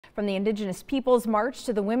From the Indigenous Peoples March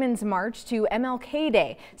to the Women's March to MLK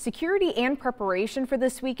Day, security and preparation for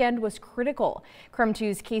this weekend was critical. KREM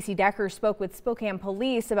 2's Casey Decker spoke with Spokane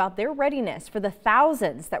Police about their readiness for the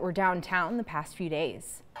thousands that were downtown the past few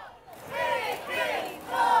days.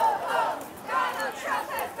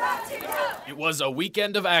 It was a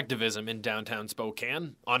weekend of activism in downtown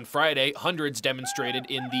Spokane. On Friday, hundreds demonstrated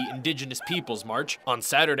in the Indigenous Peoples March. On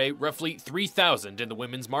Saturday, roughly 3,000 in the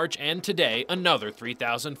Women's March, and today, another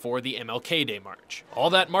 3,000 for the MLK Day March. All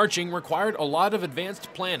that marching required a lot of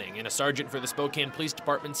advanced planning, and a sergeant for the Spokane Police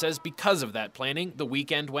Department says because of that planning, the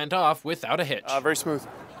weekend went off without a hitch. Very smooth.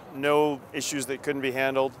 No issues that couldn't be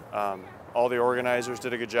handled. All the organizers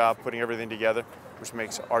did a good job putting everything together, which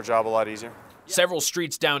makes our job a lot easier. Several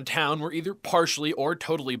streets downtown were either partially or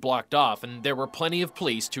totally blocked off, and there were plenty of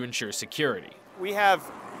police to ensure security. We have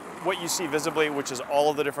what you see visibly, which is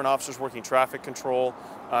all of the different officers working traffic control.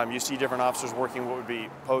 You see different officers working what would be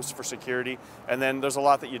posts for security, and then there's a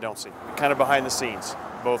lot that you don't see, kind of behind the scenes,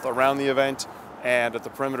 both around the event and at the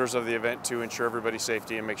perimeters of the event to ensure everybody's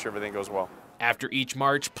safety and make sure everything goes well. After each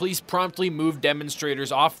march, police promptly moved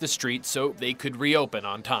demonstrators off the street so they could reopen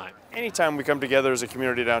on time. Anytime we come together as a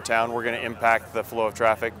community downtown, we're going to impact the flow of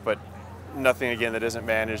traffic, but nothing, again, that isn't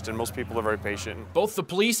managed, and most people are very patient. Both the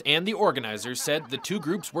police and the organizers said the two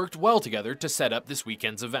groups worked well together to set up this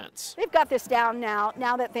weekend's events. They've got this down now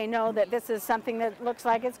that they know that this is something that looks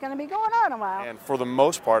like it's going to be going on a while. And for the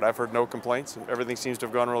most part, I've heard no complaints, and everything seems to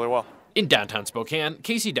have gone really well. In downtown Spokane,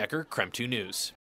 Casey Decker, KREM 2 News.